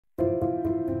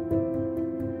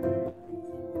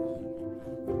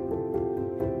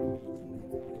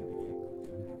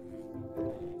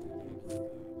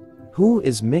Who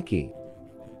is Mickey?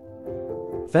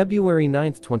 February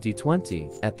 9, 2020,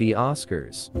 at the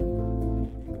Oscars.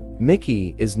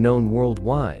 Mickey is known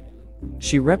worldwide.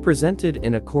 She represented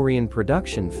in a Korean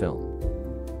production film.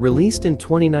 Released in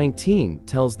 2019,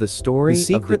 tells the story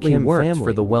of the Kim family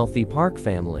for the wealthy Park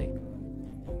family.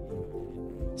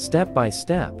 Step by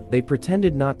step, they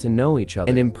pretended not to know each other,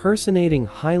 and impersonating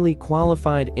highly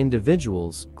qualified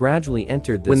individuals gradually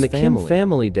entered this family. When the Kim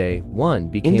family day one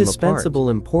became indispensable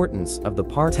importance of the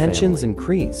Park tensions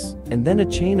increase, and then a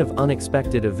chain of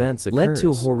unexpected events occurs, led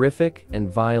to horrific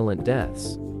and violent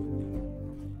deaths.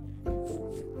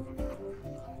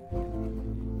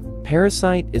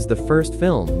 Parasite is the first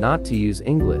film not to use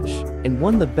English, and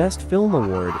won the Best Film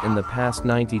Award in the past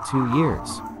 92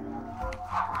 years.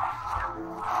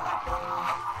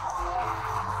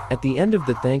 At the end of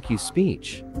the thank you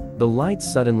speech, the lights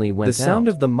suddenly went out. The sound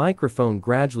of the microphone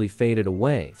gradually faded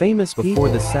away, famous before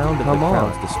the sound of the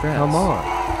crowd's distress. Come on,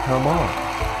 come on.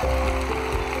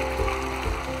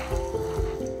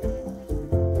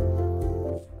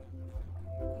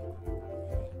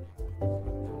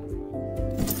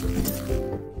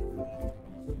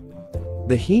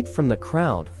 The heat from the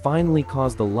crowd finally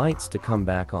caused the lights to come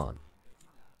back on.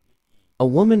 A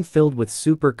woman filled with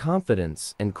super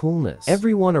confidence and coolness.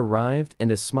 Everyone arrived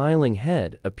and a smiling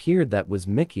head appeared that was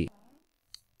Mickey.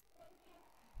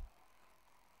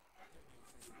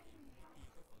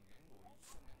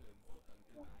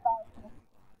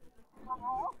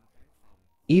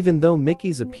 Even though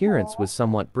Mickey's appearance was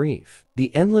somewhat brief,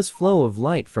 the endless flow of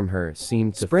light from her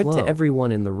seemed to spread to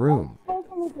everyone in the room,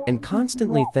 and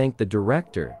constantly thanked the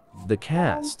director, the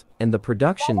cast, and the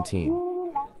production team,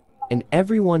 and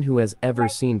everyone who has ever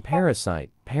seen Parasite.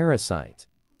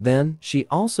 Then, she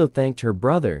also thanked her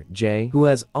brother, Jay, who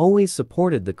has always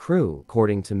supported the crew,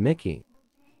 according to Mickey.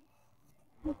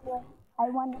 I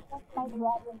want to thank my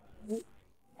brother.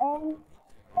 And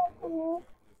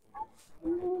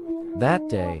that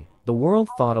day, the world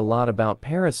thought a lot about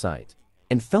Parasite,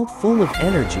 and felt full of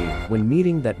energy when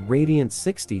meeting that radiant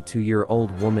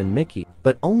 62-year-old woman Mickey.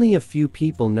 But only a few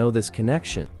people know this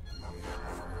connection.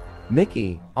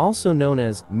 Mickey, also known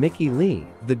as Mickey Lee,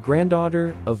 the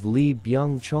granddaughter of Lee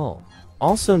Byung-chul,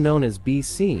 also known as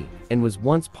BC, and was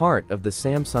once part of the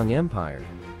Samsung empire.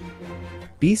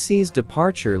 BC's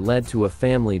departure led to a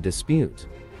family dispute,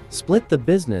 split the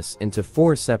business into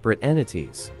 4 separate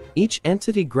entities. Each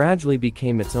entity gradually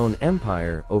became its own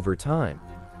empire over time.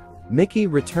 Mickey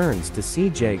returns to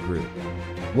CJ Group,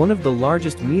 one of the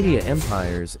largest media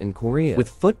empires in Korea, with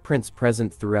footprints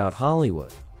present throughout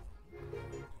Hollywood.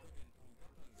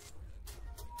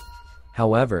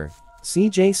 However,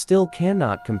 CJ still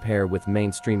cannot compare with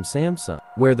mainstream Samsung,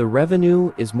 where the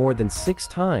revenue is more than 6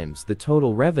 times the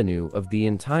total revenue of the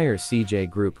entire CJ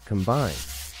Group combined.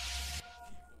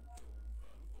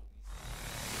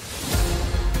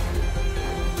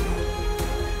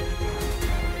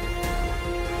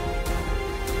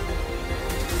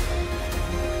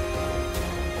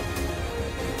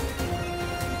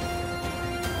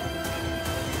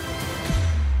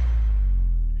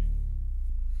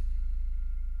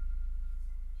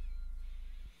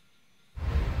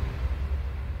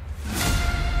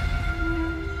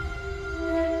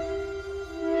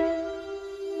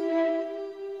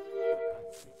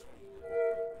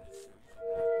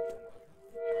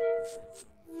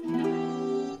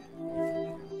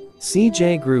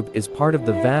 CJ Group is part of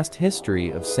the vast history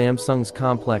of Samsung's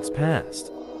complex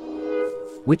past,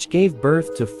 which gave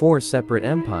birth to 4 separate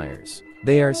empires.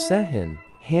 They are Sehin,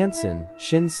 Hansen,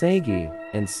 Shinsegae,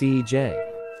 and CJ.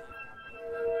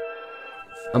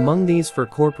 Among these 4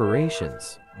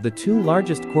 corporations, the 2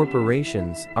 largest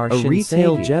corporations are a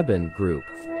retail Jeban Group,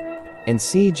 and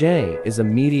CJ is a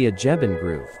media Jeban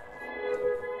Group.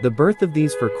 The birth of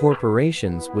these 4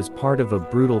 corporations was part of a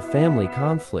brutal family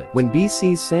conflict when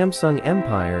BC's Samsung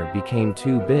empire became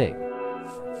too big.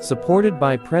 Supported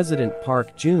by President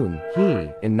Park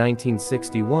Geun-hye in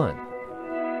 1961.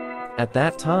 At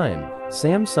that time,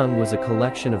 Samsung was a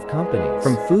collection of companies,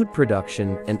 from food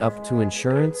production and up to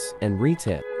insurance and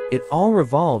retail. It all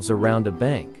revolves around a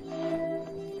bank.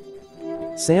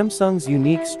 Samsung's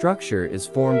unique structure is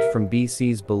formed from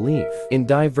BC's belief in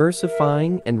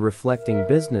diversifying and reflecting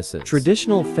businesses,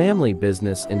 traditional family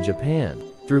business in Japan.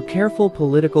 Through careful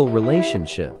political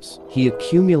relationships, he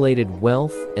accumulated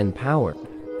wealth and power.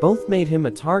 Both made him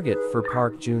a target for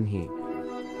Park Geun-hye.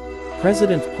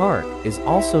 President Park is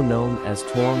also known as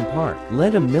Twong Park,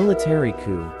 led a military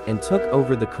coup and took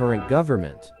over the current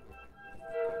government.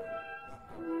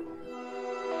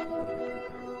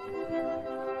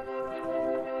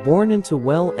 Born into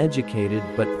well-educated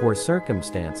but poor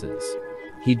circumstances,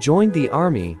 He joined the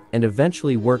army and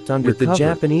eventually worked under the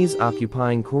Japanese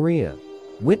occupying Korea.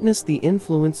 Witnessed the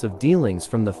influence of dealings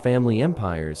from the family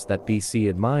empires that BC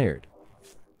admired.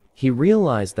 He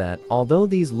realized that, although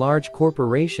these large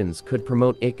corporations could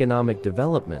promote economic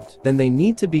development, then they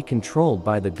need to be controlled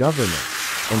by the government.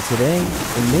 And today,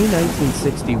 in May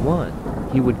 1961,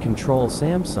 he would control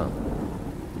Samsung.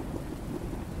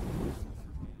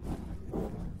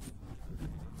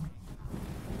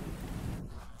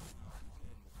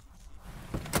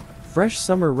 Fresh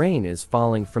summer rain is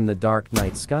falling from the dark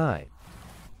night sky.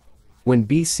 When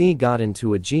BC got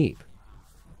into a jeep,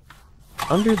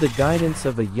 under the guidance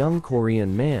of a young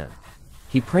Korean man,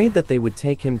 he prayed that they would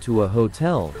take him to a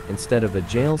hotel instead of a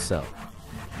jail cell.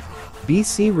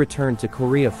 BC returned to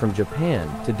Korea from Japan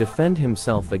to defend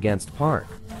himself against Park.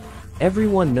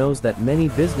 Everyone knows that many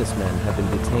businessmen have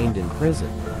been detained in prison.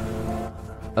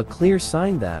 A clear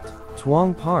sign that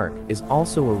Twong Park is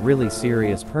also a really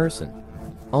serious person.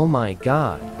 Oh my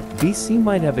God, BC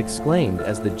might have exclaimed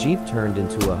as the jeep turned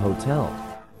into a hotel.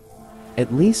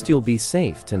 At least you'll be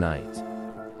safe tonight.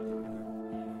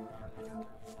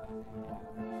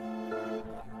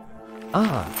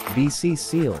 Ah, BC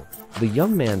Seal, the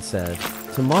young man said,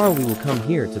 tomorrow we will come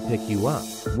here to pick you up.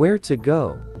 Where to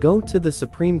go? Go to the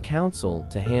Supreme Council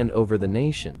to hand over the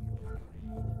nation.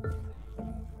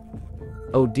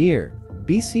 Oh dear,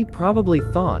 BC probably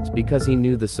thought because he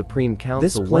knew the Supreme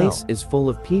Council this place is full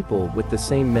of people with the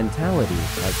same mentality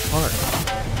as Park.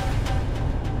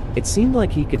 It seemed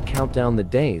like he could count down the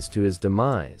days to his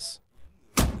demise.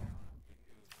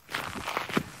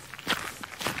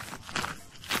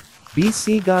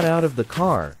 BC got out of the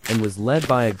car and was led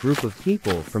by a group of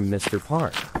people from Mr.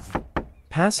 Park.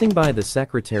 Passing by the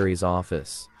secretary's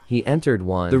office, he entered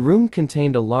one. The room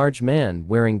contained a large man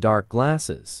wearing dark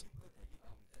glasses.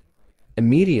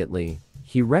 Immediately,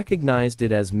 he recognized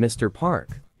it as Mr.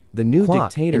 Park, the new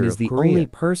dictator and is the only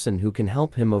person who can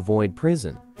help him avoid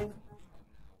prison.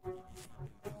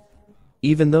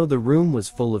 Even though the room was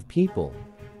full of people,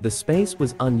 the space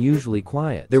was unusually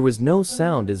quiet. There was no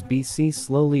sound as BC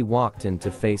slowly walked in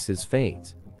to face his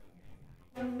fate.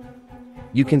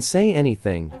 You can say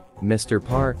anything, Mr.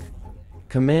 Park.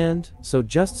 Command, so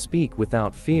just speak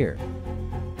without fear.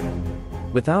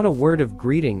 Without a word of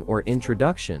greeting or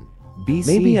introduction, BC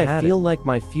maybe I feel like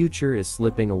my future is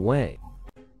slipping away.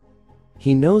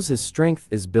 He knows his strength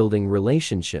is building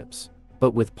relationships,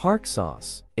 but with Park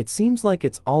Sauce, it seems like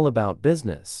it's all about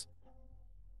business.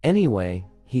 Anyway,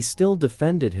 he still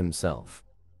defended himself.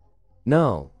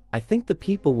 No, I think the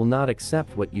people will not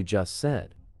accept what you just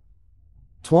said.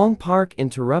 Twong Park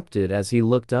interrupted as he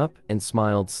looked up and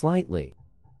smiled slightly.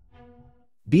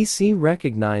 BC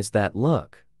recognized that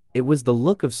look. It was the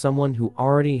look of someone who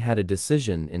already had a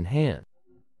decision in hand.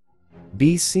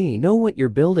 BC, know what you're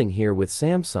building here with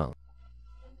Samsung.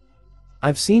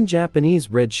 I've seen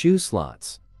Japanese red shoe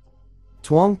slots.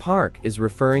 Twong Park is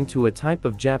referring to a type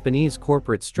of Japanese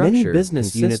corporate structure. Many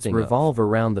business units revolve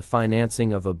around the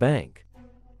financing of a bank.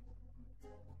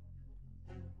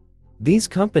 These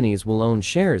companies will own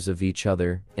shares of each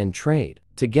other and trade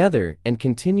together and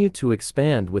continue to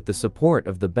expand with the support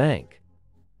of the bank.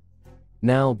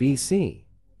 Now BC,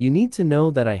 you need to know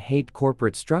that I hate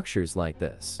corporate structures like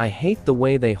this. I hate the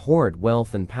way they hoard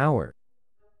wealth and power.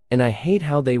 And I hate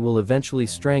how they will eventually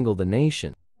strangle the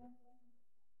nation.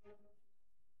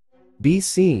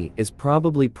 BC is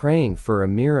probably praying for a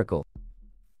miracle.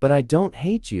 But I don't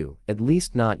hate you, at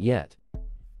least not yet.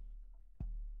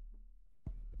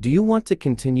 Do you want to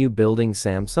continue building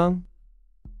Samsung?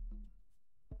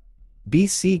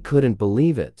 BC couldn't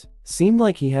believe it. Seemed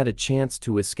like he had a chance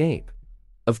to escape.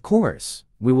 Of course,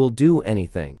 we will do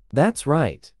anything. That's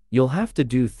right, you'll have to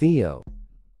do Theo.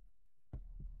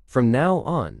 From now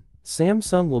on,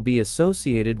 Samsung will be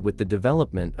associated with the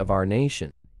development of our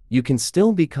nation. You can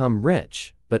still become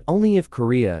rich, but only if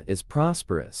Korea is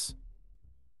prosperous.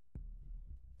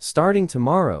 Starting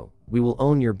tomorrow, we will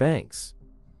own your banks.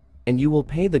 And you will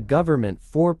pay the government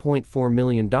 $4.4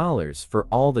 million for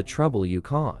all the trouble you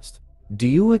caused. Do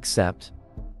you accept?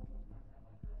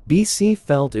 BC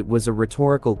felt it was a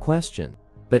rhetorical question,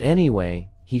 but anyway,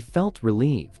 he felt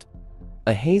relieved.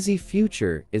 A hazy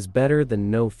future is better than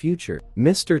no future.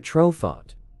 Mr. Tro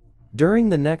thought. During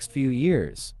the next few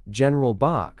years, General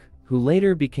Bok, who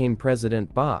later became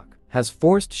President Bok, has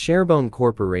forced sharebone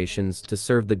corporations to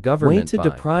serve the government to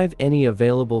deprive any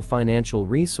available financial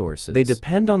resources. They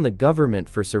depend on the government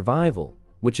for survival,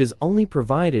 which is only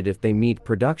provided if they meet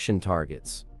production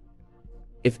targets.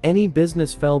 If any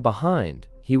business fell behind,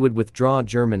 he would withdraw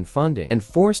German funding and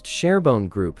forced Sharebone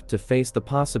Group to face the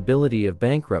possibility of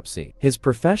bankruptcy. His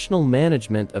professional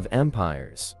management of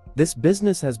empires This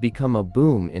business has become a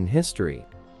boom in history.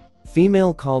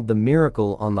 Female called the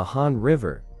miracle on the Han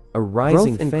River, a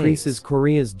rising Growth increases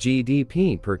Korea's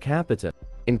GDP per capita,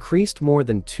 increased more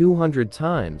than 200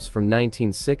 times from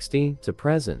 1960 to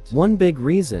present. One big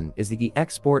reason is the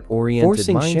export-oriented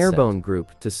Forcing mindset, Sharebone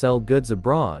Group to sell goods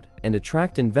abroad and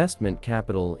attract investment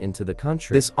capital into the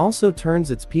country. This also turns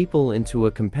its people into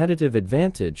a competitive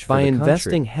advantage by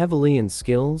investing heavily in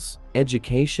skills,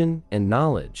 education, and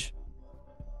knowledge.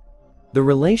 The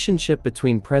relationship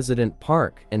between President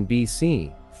Park and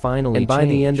BC finally changed. And by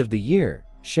the end of the year,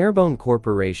 Sharebone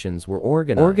corporations were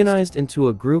organized into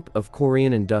a group of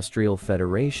Korean industrial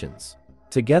federations.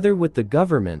 Together with the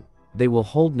government, they will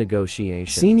hold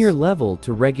negotiations senior level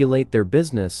to regulate their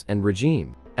business and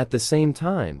regime. At the same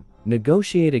time,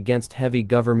 negotiate against heavy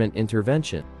government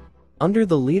intervention. Under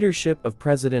the leadership of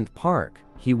President Park,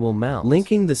 he will mount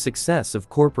linking the success of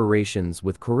corporations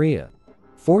with Korea,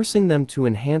 forcing them to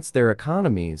enhance their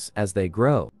economies as they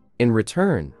grow. In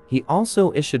return, he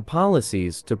also issued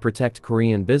policies to protect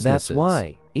Korean businesses. That's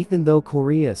why, even though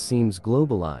Korea seems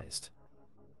globalized,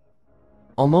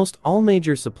 almost all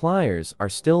major suppliers are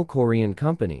still Korean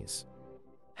companies.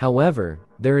 However,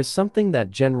 there is something that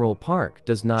General Park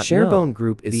does not know. Sharebone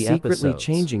Group is secretly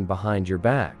changing behind your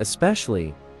back.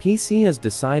 Especially, PC has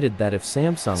decided that if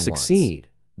Samsung succeed,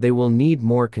 they will need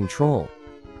more control.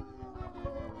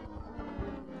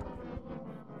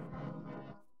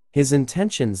 His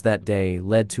intentions that day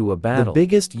led to a battle, the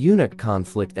biggest unit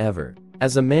conflict ever.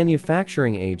 As a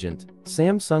manufacturing agent,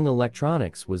 Samsung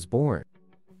Electronics was born.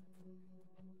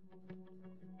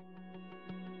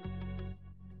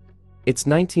 It's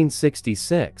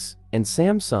 1966, and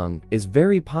Samsung is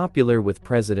very popular with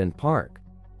President Park.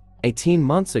 18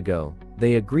 months ago,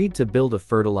 they agreed to build a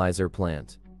fertilizer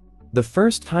plant. The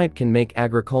first type can make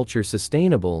agriculture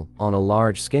sustainable on a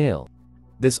large scale.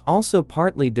 This also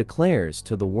partly declares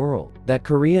to the world that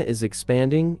Korea is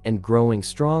expanding and growing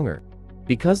stronger.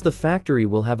 Because the factory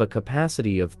will have a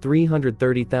capacity of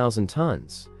 330,000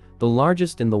 tons, the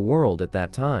largest in the world at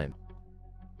that time.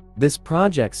 This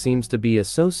project seems to be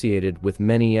associated with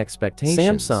many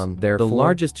expectations. Samsung, therefore, the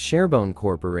largest Sharebone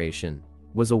corporation,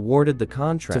 was awarded the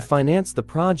contract. To finance the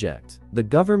project, the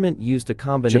government used a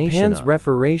combination of Japan's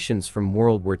reparations from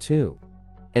World War II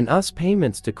and US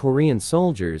payments to Korean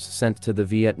soldiers sent to the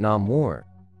Vietnam War.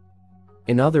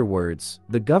 In other words,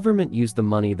 the government used the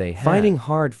money they had, fighting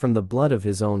hard from the blood of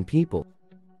his own people,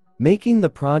 making the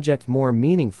project more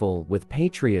meaningful with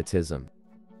patriotism.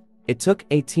 It took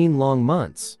 18 long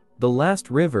months. The last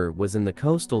river was in the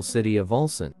coastal city of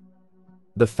Ulsan.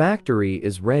 The factory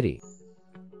is ready.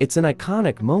 It's an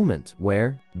iconic moment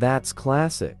where that's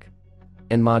classic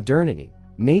and modernity,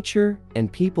 nature and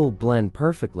people blend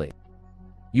perfectly.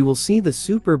 You will see the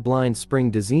super blind spring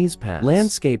disease paths,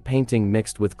 landscape painting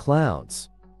mixed with clouds.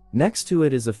 Next to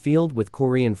it is a field with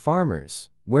Korean farmers,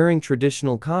 wearing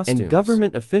traditional costumes, and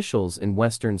government officials in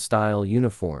Western-style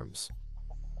uniforms.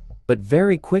 But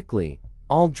very quickly,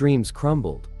 all dreams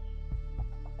crumbled.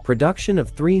 Production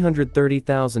of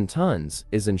 330,000 tons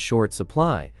is in short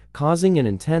supply, causing an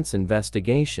intense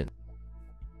investigation.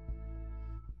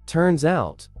 Turns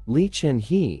out, Lee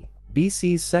Chen-hee,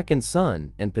 BC's second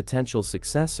son and potential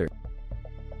successor,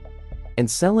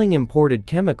 and selling imported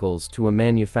chemicals to a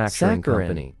manufacturing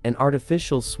company, an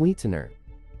artificial sweetener.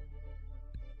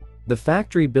 The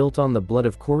factory built on the blood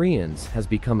of Koreans has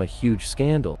become a huge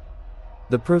scandal.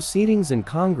 The proceedings in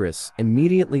Congress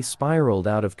immediately spiraled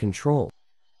out of control.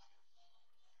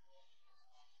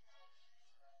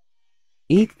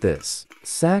 "Eat this,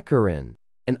 saccharin,"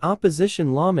 an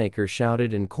opposition lawmaker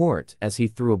shouted in court as he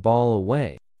threw a ball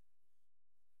away.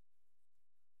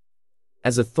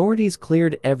 As authorities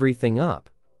cleared everything up,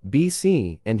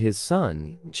 BC and his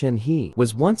son, Chen-hee,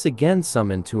 was once again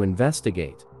summoned to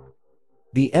investigate.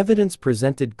 The evidence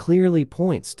presented clearly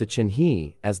points to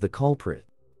Chen-hee as the culprit.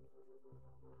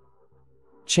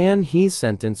 Chen-hee's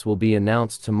sentence will be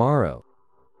announced tomorrow.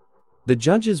 The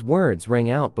judge's words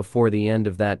rang out before the end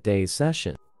of that day's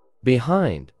session.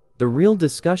 Behind, the real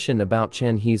discussion about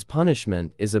Chen-hee's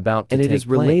punishment is about to take place, and it is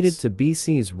related to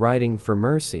BC's writing for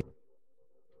mercy.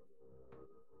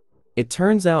 It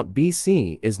turns out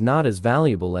BC is not as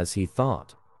valuable as he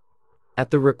thought.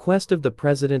 At the request of the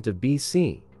president of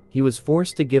BC, he was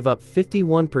forced to give up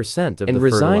 51% of the fertilizer plant and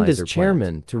resigned as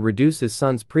chairman to reduce his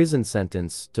son's prison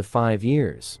sentence to 5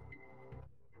 years.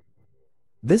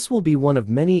 This will be one of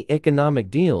many economic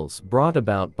deals brought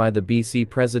about by the BC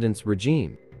president's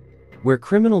regime, where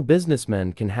criminal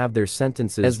businessmen can have their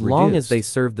sentences as long as they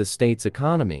serve the state's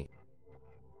economy.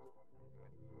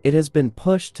 It has been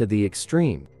pushed to the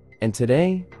extreme. And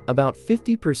today, about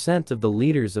 50% of the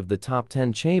leaders of the top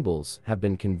 10 chaebols have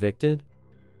been convicted.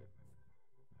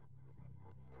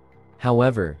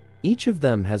 However, each of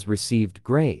them has received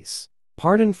grace,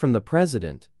 pardon from the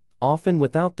president, often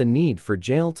without the need for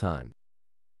jail time.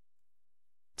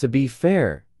 To be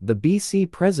fair, the BC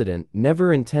president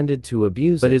never intended to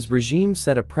abuse it, but his regime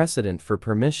set a precedent for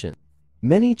permission.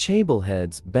 Many chaebol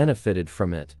heads benefited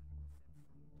from it.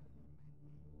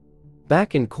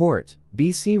 Back in court,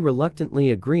 BC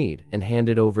reluctantly agreed and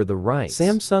handed over the rights.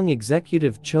 Samsung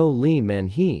executive Cho Lee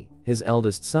Man-hee, his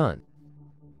eldest son.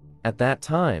 At that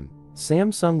time,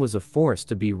 Samsung was a force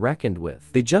to be reckoned with.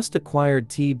 They just acquired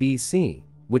TBC,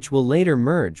 which will later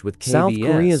merge with KBS, South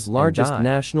Korea's largest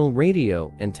national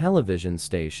radio and television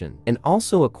station, and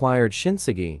also acquired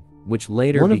Shinsegae, which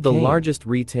later became one of the largest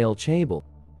retail chaebol.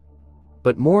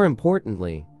 But more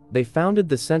importantly, they founded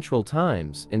the Central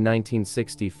Times in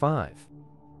 1965,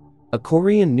 a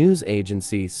Korean news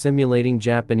agency simulating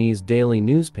Japanese daily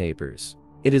newspapers.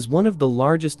 It is one of the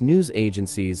largest news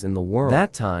agencies in the world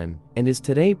that time and is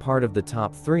today part of the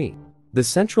top 3. The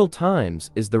Central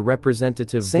Times is the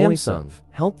representative voice of,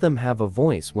 help them have a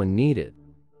voice when needed.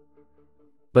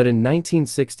 But in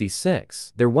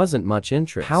 1966, there wasn't much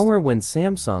interest. Power when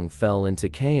Samsung fell into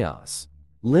chaos.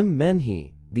 Lim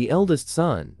Men-hee, the eldest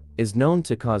son, is known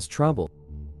to cause trouble.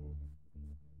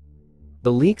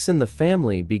 The leaks in the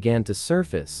family began to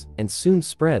surface and soon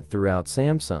spread throughout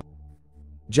Samsung.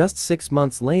 Just 6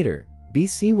 months later,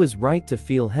 BC was right to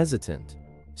feel hesitant.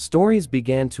 Stories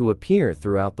began to appear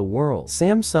throughout the world.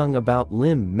 Samsung about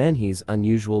Lim Men-hee's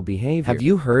unusual behavior. Have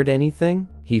you heard anything?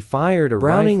 He fired a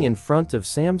rifle in front of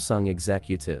Samsung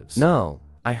executives. No.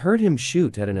 I heard him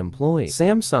shoot at an employee.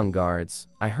 Samsung guards,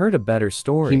 I heard a better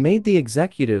story. He made the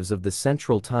executives of the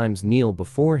Central Times kneel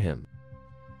before him.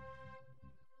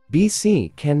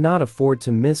 BC cannot afford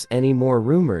to miss any more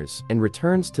rumors and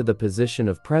returns to the position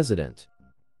of president.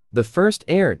 The first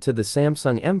heir to the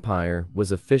Samsung empire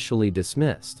was officially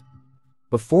dismissed.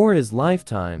 Before his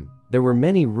lifetime, there were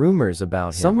many rumors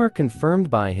about him. Some are confirmed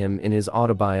by him in his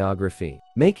autobiography,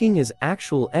 making his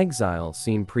actual exile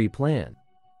seem pre-planned.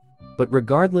 But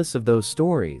regardless of those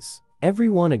stories,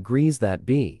 everyone agrees that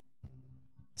BC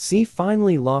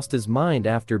finally lost his mind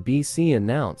after BC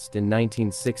announced in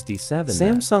 1967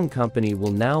 Samsung Company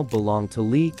will now belong to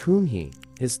Lee Kun-hee,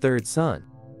 his third son.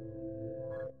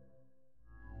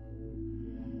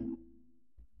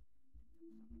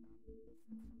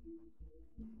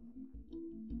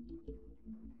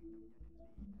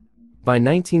 By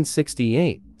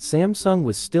 1968, Samsung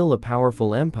was still a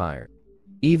powerful empire,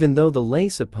 even though the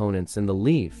Lace opponents in the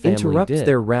Lee family interrupted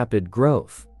their rapid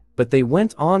growth. But they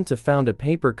went on to found a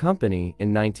paper company in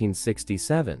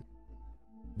 1967.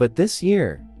 But this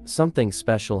year, something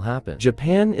special happened.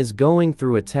 Japan is going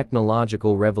through a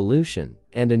technological revolution,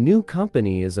 and a new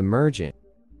company is emerging.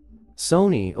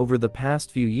 Sony. Over the past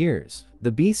few years,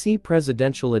 the BC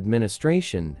presidential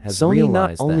administration has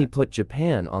realized not only put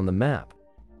Japan on the map,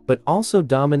 but also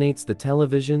dominates the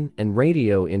television and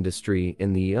radio industry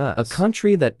in the US, a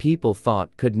country that people thought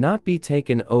could not be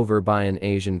taken over by an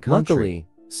Asian country. Luckily,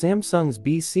 Samsung's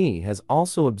BC has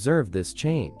also observed this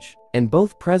change, and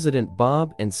both President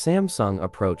Bob and Samsung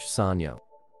approached Sanyo.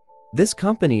 This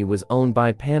company was owned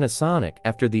by Panasonic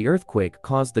after the earthquake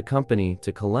caused the company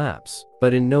to collapse,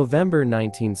 but in November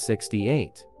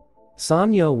 1968,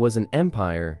 Sanyo was an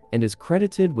empire and is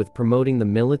credited with promoting the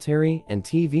military and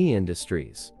TV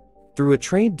industries through a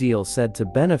trade deal said to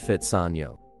benefit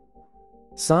Sanyo.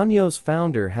 Sanyo's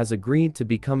founder has agreed to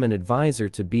become an advisor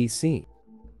to BC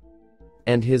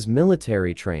and his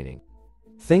military training.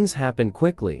 Things happen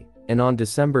quickly, and on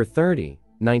December 30,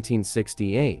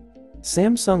 1968,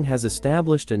 Samsung has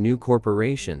established a new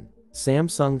corporation,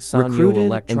 Samsung Sanyo recruited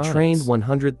Electronics, and trained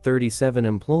 137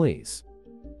 employees.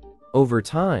 Over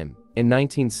time, in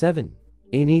 1970,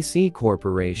 NEC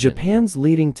Corporation, Japan's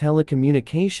leading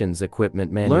telecommunications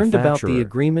equipment manufacturer, learned about the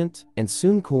agreement and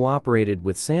soon cooperated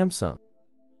with Samsung.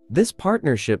 This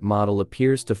partnership model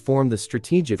appears to form the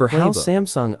strategic for how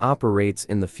Samsung operates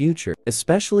in the future,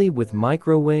 especially with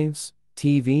microwaves,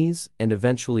 TVs, and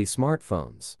eventually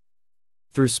smartphones.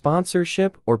 Through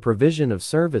sponsorship or provision of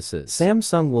services,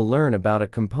 Samsung will learn about a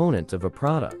component of a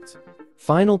product,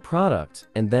 final product,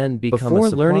 and then become a supplier.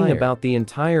 Before learning about the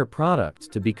entire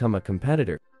product to become a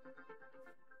competitor.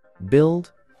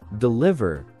 Build,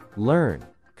 deliver, learn,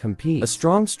 compete. A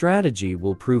strong strategy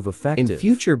will prove effective in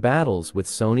future battles with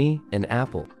Sony and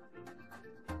Apple.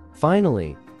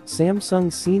 Finally, Samsung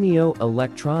Sanyo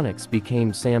Electronics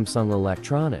became Samsung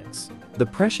Electronics, the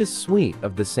precious sweet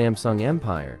of the Samsung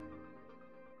empire.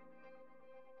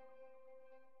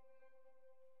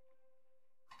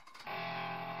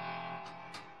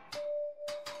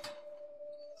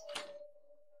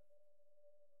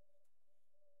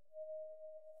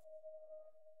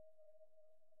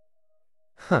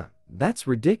 That's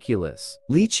ridiculous.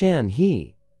 Lee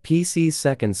Chan-hee, PC's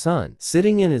second son,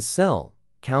 sitting in his cell,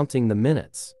 counting the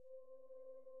minutes.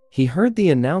 He heard the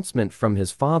announcement from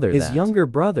his father that his younger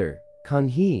brother,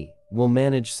 Kun-hee, will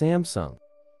manage Samsung.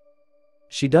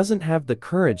 She doesn't have the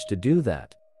courage to do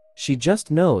that. She just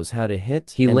knows how to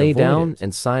hit. He lay down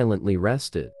and silently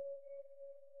rested.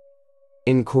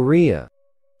 In Korea,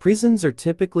 prisons are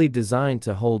typically designed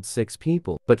to hold 6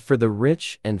 people, but for the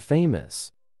rich and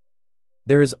famous,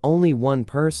 there is only one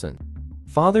person.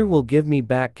 Father will give me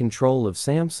back control of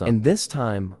Samsung, and this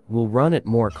time, we'll run it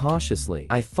more cautiously.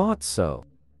 I thought so.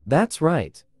 That's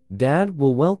right. Dad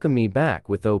will welcome me back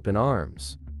with open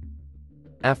arms.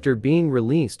 After being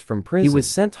released from prison, he was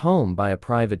sent home by a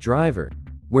private driver,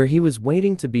 where he was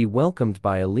waiting to be welcomed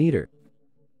by a leader.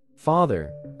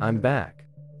 Father, I'm back.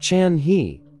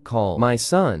 Chan-hee called. My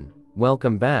son,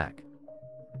 welcome back.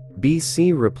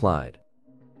 BC replied.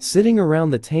 Sitting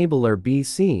around the table are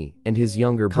BC and his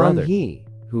younger brother, Kun-hee,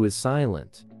 who is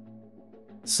silent.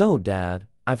 So Dad,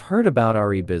 I've heard about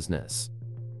our business.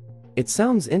 It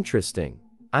sounds interesting.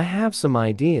 I have some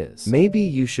ideas. Maybe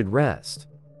you should rest.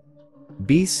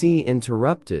 BC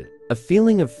interrupted. A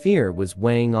feeling of fear was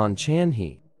weighing on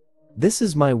Chan-hee. This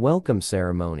is my welcome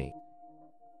ceremony.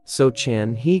 So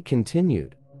Chan-hee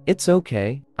continued. It's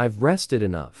okay, I've rested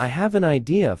enough. I have an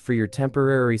idea for your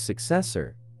temporary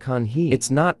successor, Kun-hee.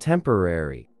 It's not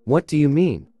temporary. What do you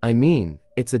mean? I mean,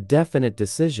 it's a definite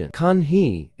decision.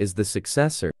 Kun-hee is the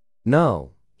successor.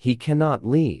 No, he cannot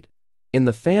lead. In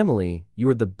the family,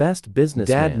 you're the best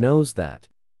businessman. Dad knows that.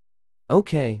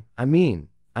 Okay, I mean,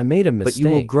 I made a mistake. But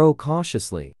you will grow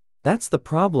cautiously. That's the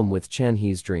problem with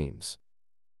Chan-hee's dreams.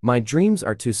 My dreams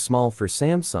are too small for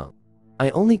Samsung. I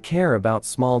only care about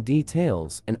small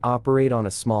details and operate on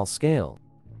a small scale.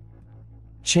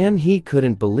 Chan-hee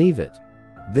couldn't believe it.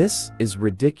 This is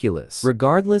ridiculous.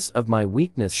 Regardless of my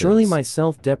weaknesses, surely my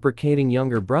self-deprecating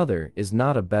younger brother is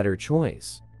not a better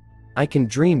choice. I can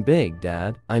dream big,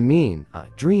 Dad. I mean, I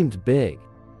dreamed big.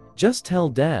 Just tell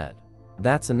Dad.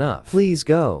 That's enough. Please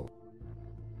go.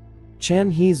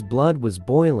 Chan-hee's blood was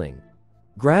boiling.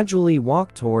 Gradually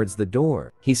walked towards the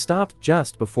door. He stopped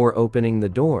just before opening the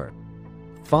door.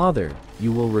 Father,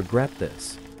 you will regret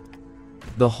this.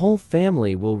 The whole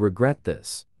family will regret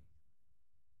this.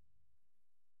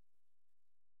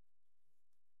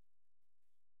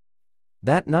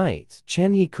 That night,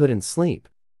 Chan-hee couldn't sleep.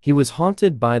 He was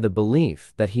haunted by the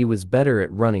belief that he was better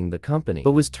at running the company,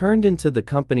 but was turned into the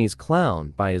company's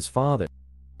clown by his father.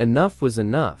 Enough was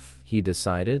enough, he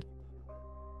decided.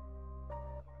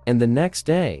 And the next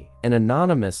day, an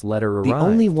anonymous letter arrived. The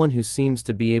only one who seems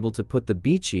to be able to put the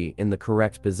beachy in the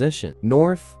correct position.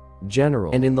 North,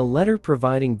 General. And in the letter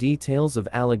providing details of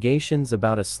allegations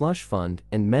about a slush fund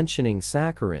and mentioning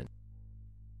saccharin.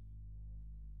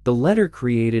 The letter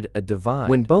created a divide.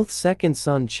 When both second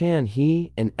son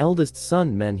Chan-hee and eldest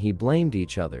son Men-hee blamed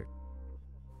each other.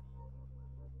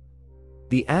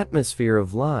 The atmosphere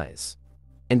of lies.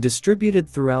 And distributed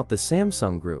throughout the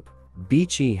Samsung group,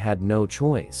 Beachy had no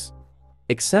choice.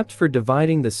 Except for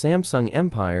dividing the Samsung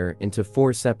empire into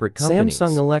 4 separate companies.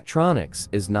 Samsung Electronics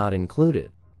is not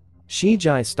included.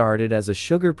 Shijai started as a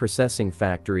sugar processing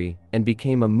factory and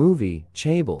became a movie,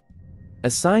 Chaebol.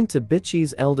 Assigned to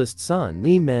Beachy's eldest son,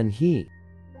 Lee Men-hee.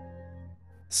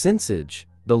 Sinsage,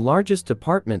 the largest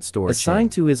department store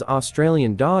assigned to his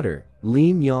Australian daughter,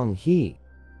 Lee Myung-hee.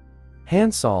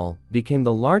 Hansol became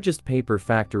the largest paper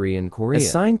factory in Korea,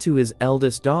 assigned to his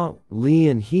eldest daughter, Lee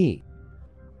In-hee.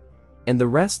 And the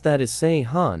rest, that is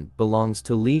Se-han, belongs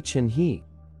to Lee Chin-hee.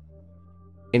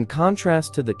 In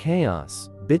contrast to the chaos,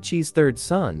 Beachy's third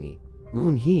son,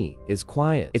 Eun-hee, is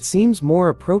quiet. It seems more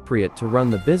appropriate to run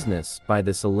the business by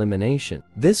this elimination.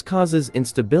 This causes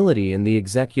instability in the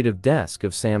executive desk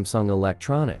of Samsung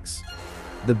Electronics.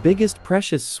 The biggest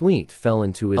precious sweet fell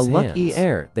into his hands. A lucky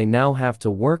heir they now have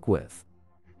to work with.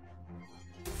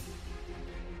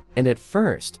 And at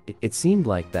first, it seemed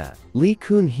like that. Lee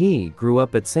Kun-hee grew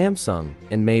up at Samsung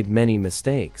and made many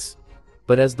mistakes.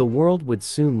 But as the world would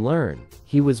soon learn,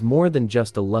 he was more than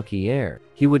just a lucky heir.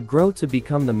 He would grow to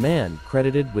become the man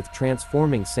credited with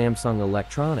transforming Samsung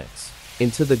Electronics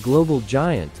into the global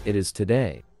giant it is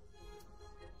today.